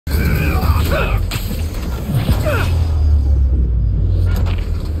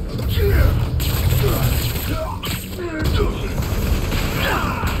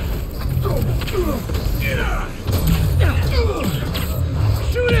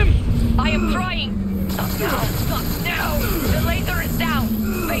I'm trying! Not now! Not now! The laser is down!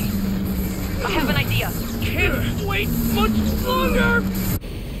 Wait! I have an idea! Can't wait much longer!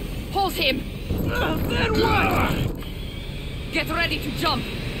 Hold him! Then what? Get ready to jump!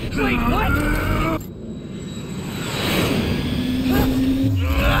 Wait, what?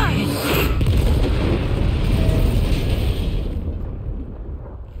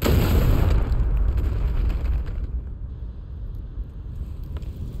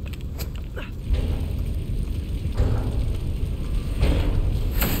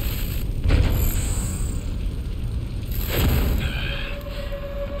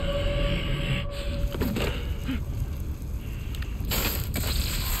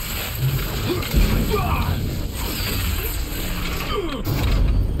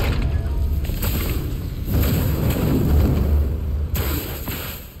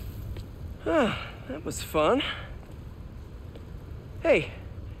 That was fun. Hey,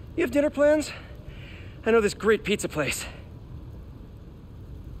 you have dinner plans? I know this great pizza place.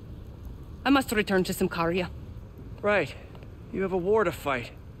 I must return to Simcaria. Right. You have a war to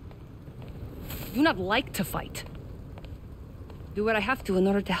fight. I do not like to fight. Do what I have to in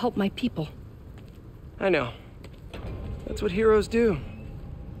order to help my people. I know. That's what heroes do.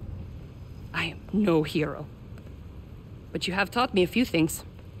 I am no hero. But you have taught me a few things.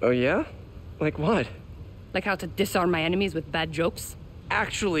 Oh yeah? Like what? Like how to disarm my enemies with bad jokes.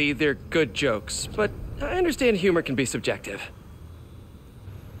 Actually, they're good jokes, but I understand humor can be subjective.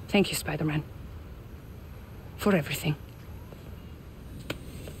 Thank you, Spider-Man. For everything.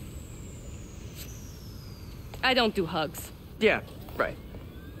 I don't do hugs. Yeah, right.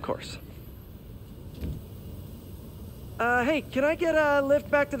 Of course. Hey, can I get a lift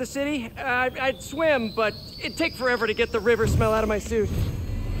back to the city? I'd swim, but it'd take forever to get the river smell out of my suit.